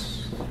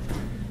us?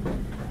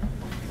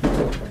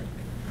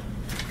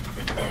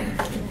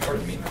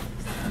 Pardon me.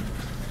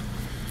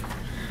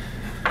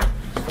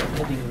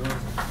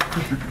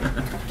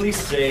 Please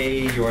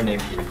say your name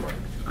for the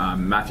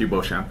recording. Matthew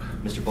Beauchamp.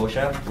 Mr.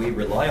 Beauchamp, we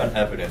rely on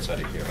evidence at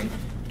a hearing.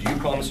 Do you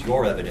promise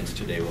your evidence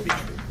today will be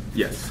true?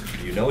 Yes.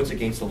 Do you know it's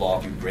against the law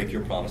if you break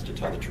your promise to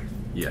tell the truth?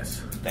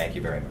 Yes. Thank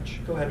you very much.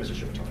 Go ahead, Mr.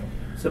 Shibutano.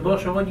 So,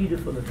 Beauchamp, what do you do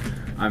for the?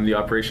 I'm the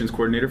operations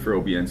coordinator for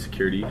OBN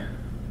Security.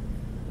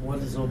 What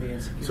is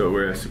OBN Security? So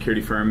we're a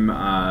security firm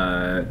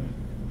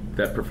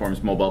that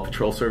performs mobile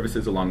patrol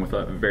services along with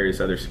various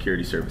other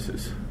security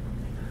services.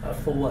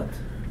 For what?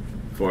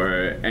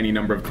 For any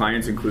number of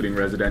clients, including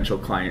residential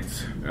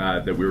clients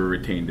that we were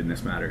retained in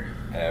this matter.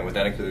 Would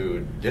that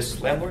include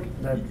this landlord?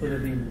 That would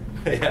have been...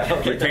 Yeah,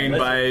 okay. Retained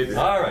by...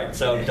 All right,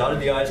 so dotted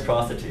the I's,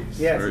 crossed the T's.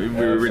 Yes. We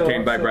were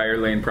retained by Briar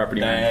Lane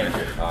Property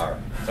Management. All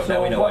right. So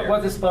now we know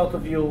what is part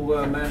of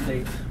your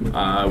mandate?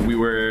 We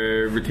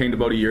were retained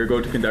about a year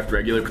ago to conduct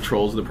regular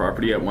patrols of the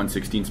property at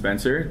 116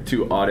 Spencer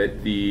to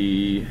audit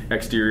the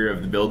exterior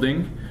of the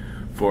building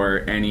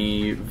for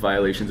any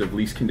violations of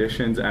lease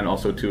conditions and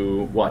also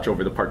to watch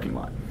over the parking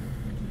lot.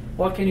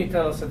 What can you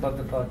tell us about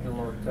the parking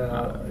lot?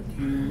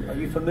 Are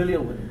you familiar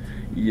with it?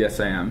 Yes,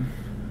 I am.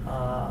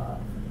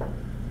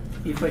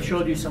 If I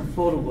showed you some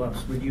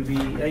photographs, would you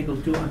be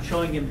able to? I'm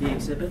showing him the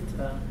exhibit,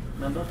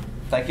 remember?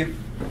 Thank you.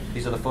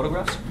 These are the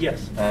photographs?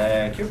 Yes.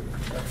 Thank you.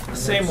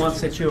 Same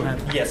ones that you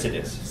have. Yes, it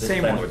is. This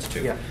Same landlord's one.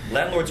 two. Yeah.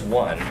 Landlord's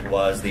one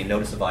was the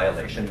notice of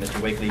violation. Mr.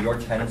 Wakely, your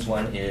tenant's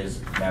one is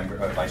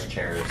Vice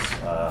Chair's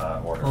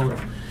order. Hold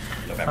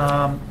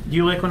on. Do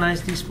you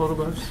recognize these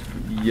photographs?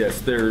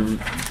 Yes, they're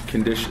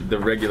the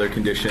regular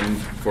condition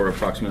for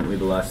approximately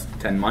the last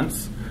 10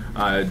 months.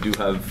 I do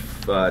have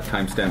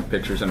timestamp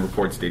pictures and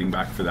reports dating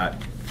back for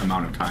that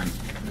amount of time.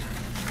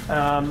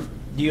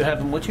 Do you have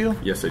them with you?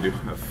 Yes, I do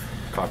have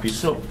copies.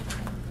 So,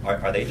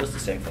 are they just the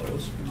same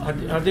photos?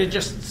 Are they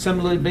just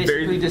similar,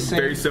 basically the same?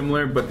 Very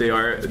similar, but they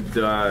are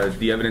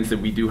the evidence that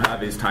we do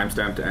have is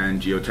timestamped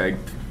and geotagged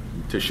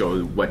to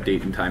show what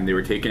date and time they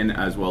were taken,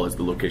 as well as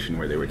the location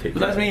where they were taken.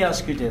 Let me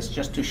ask you this,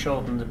 just to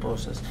show them the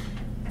process.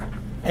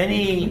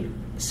 Any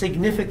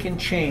significant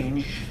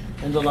change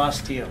in the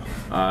last year?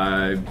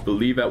 I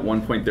believe at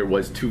one point there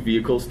was 2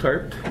 vehicles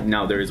tarped.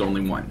 Now there is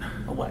only 1.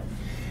 What?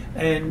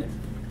 And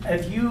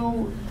have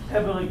you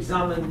ever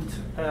examined?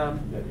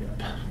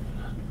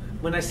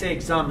 When I say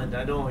examined,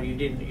 I know you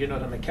didn't. You're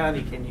not a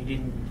mechanic, and you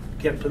didn't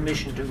get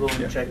permission to go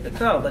and check the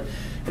car. But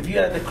have you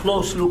had a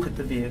close look at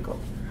the vehicle?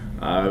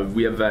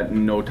 We have at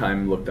no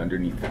time looked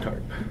underneath the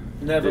tarp.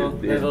 Never.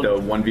 The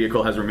one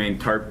vehicle has remained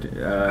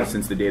tarped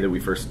since the day that we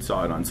first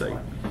saw it on site.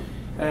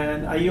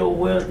 And are you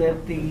aware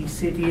that the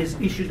city has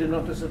issued a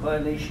notice of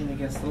violation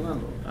against the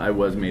landlord? I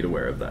was made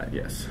aware of that,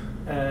 yes.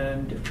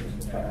 And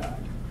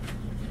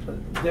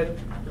that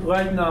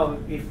right now,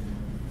 if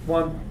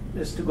one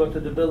is to go to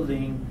the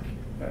building,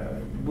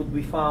 would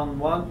we found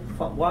one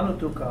or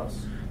 2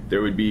 cars?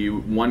 There would be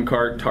 1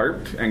 car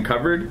tarped and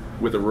covered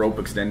with a rope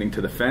extending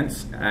to the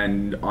fence,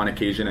 and on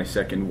occasion a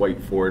second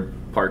white Ford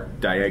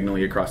parked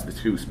diagonally across the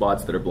 2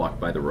 spots that are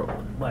blocked by the rope.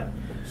 Right.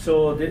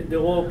 So the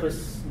rope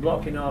is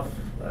blocking off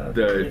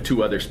the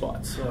 2 other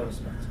spots. 2 other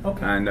spots.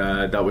 Okay. And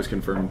that was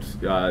confirmed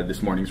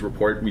this morning's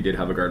report. We did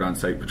have a guard on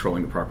site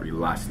patrolling the property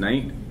last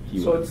night.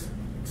 So it's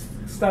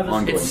status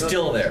quo. It's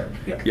still there.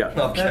 Yeah.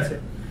 Okay. That's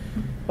it.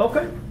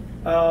 Okay.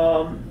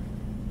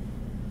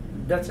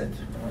 That's it.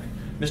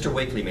 Mr.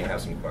 Wakely may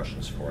have some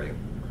questions for you.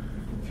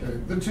 Okay.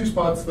 The 2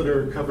 spots that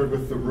are covered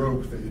with the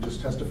rope that you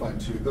just testified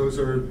to, those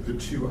are the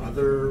 2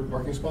 other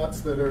parking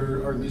spots that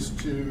are leased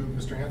to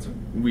Mr. Hanson?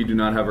 We do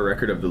not have a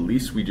record of the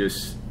lease.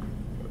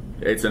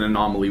 It's an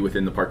anomaly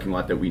within the parking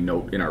lot that we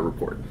note in our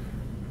report.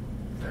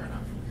 Fair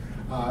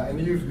enough.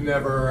 And you've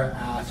never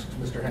asked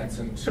Mr.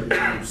 Hanson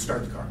to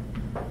start the car?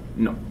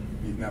 No.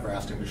 You've never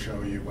asked him to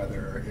show you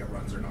whether it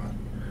runs or not?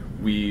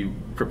 We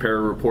prepare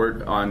a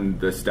report on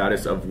the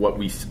status of what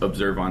we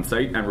observe on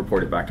site and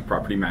report it back to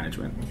property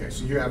management. Okay,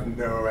 so you have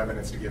no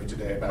evidence to give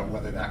today about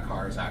whether that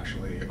car is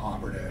actually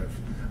operative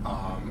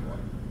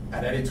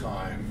at any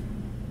time?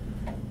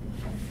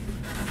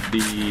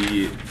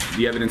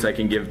 The evidence I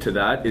can give to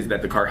that is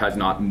that the car has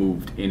not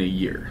moved in a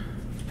year.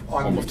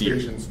 On almost the a year.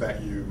 occasions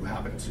that you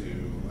happen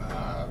to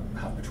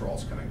have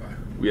patrols coming by?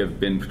 We have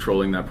been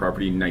patrolling that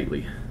property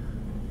nightly.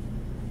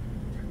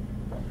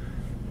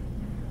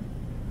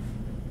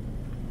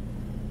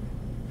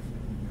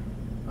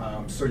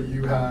 So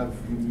you have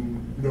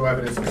no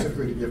evidence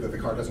specifically to give that the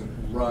car doesn't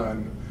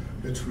run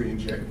between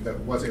it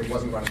wasn't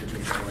running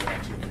between January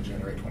 19th and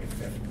January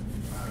 25th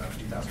of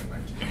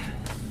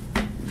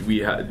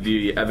 2019.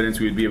 The evidence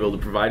we would be able to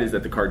provide is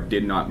that the car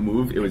did not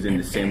move. It was in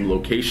the same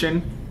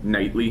location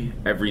nightly,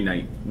 every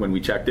night. When we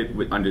checked it,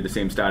 under the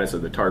same status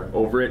of the tarp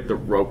over it, the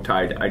rope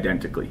tied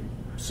identically.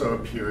 So a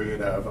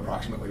period of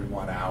approximately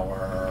 1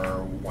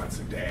 hour once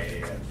a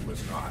day, it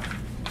was not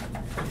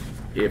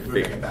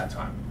moving at that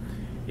time.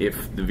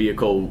 If the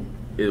vehicle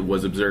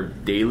was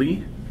observed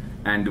daily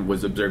and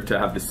was observed to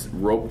have this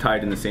rope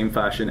tied in the same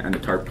fashion and the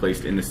tarp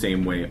placed in the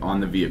same way on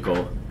the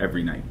vehicle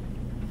every night.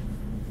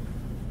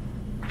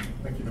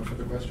 Thank you. No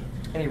further questions.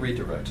 Any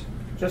redirect?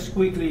 Just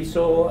quickly,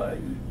 so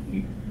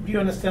do you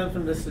understand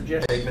from the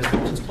suggestion? Take Ms.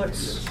 Hinton's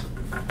place.